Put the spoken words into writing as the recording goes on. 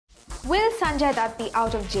Will Sanjay Dutt be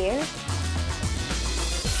out of jail?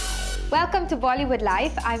 Welcome to Bollywood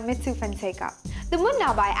Life. I'm Mitsu Fonseca. The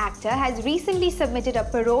Munnabhai actor has recently submitted a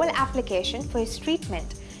parole application for his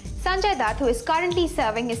treatment. Sanjay Dutt, who is currently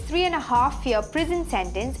serving his 3.5-year prison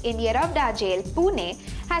sentence in Yerawada Jail, Pune,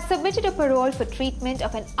 has submitted a parole for treatment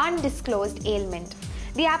of an undisclosed ailment.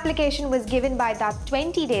 The application was given by Dutt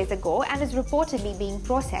 20 days ago and is reportedly being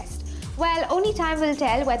processed. Well, only time will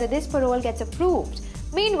tell whether this parole gets approved.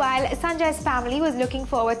 Meanwhile, Sanjay's family was looking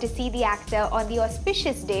forward to see the actor on the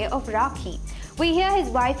auspicious day of Rakhi. We hear his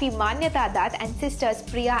wifey Manyata Dutt and sisters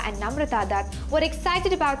Priya and Namrata Dutt were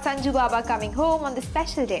excited about Sanju Baba coming home on the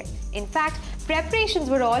special day. In fact, preparations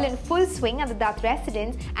were all in full swing at the Dutt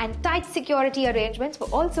residence and tight security arrangements were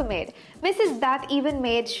also made. Mrs. Dutt even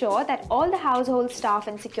made sure that all the household staff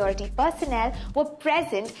and security personnel were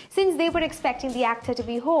present since they were expecting the actor to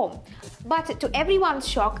be home. But to everyone's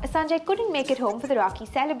shock, Sanjay couldn't make it home for the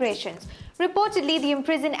Rakhi celebrations. Reportedly, the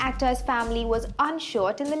imprisoned actor's family was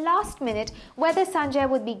unsure till the last minute whether Sanjay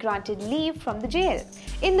would be granted leave from the jail.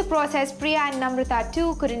 In the process, Priya and Namrata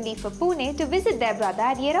too couldn't leave for Pune to visit their brother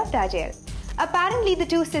at Yerawada Jail. Apparently, the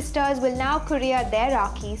two sisters will now courier their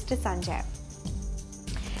Rakhis to Sanjay.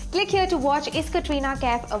 Click here to watch Is Katrina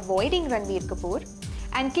Kaif avoiding Ranbir Kapoor?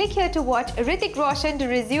 And click here to watch Hrithik Roshan to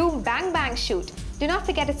resume Bang Bang Shoot. Do not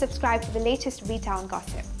forget to subscribe for the latest B-Town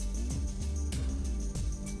gossip.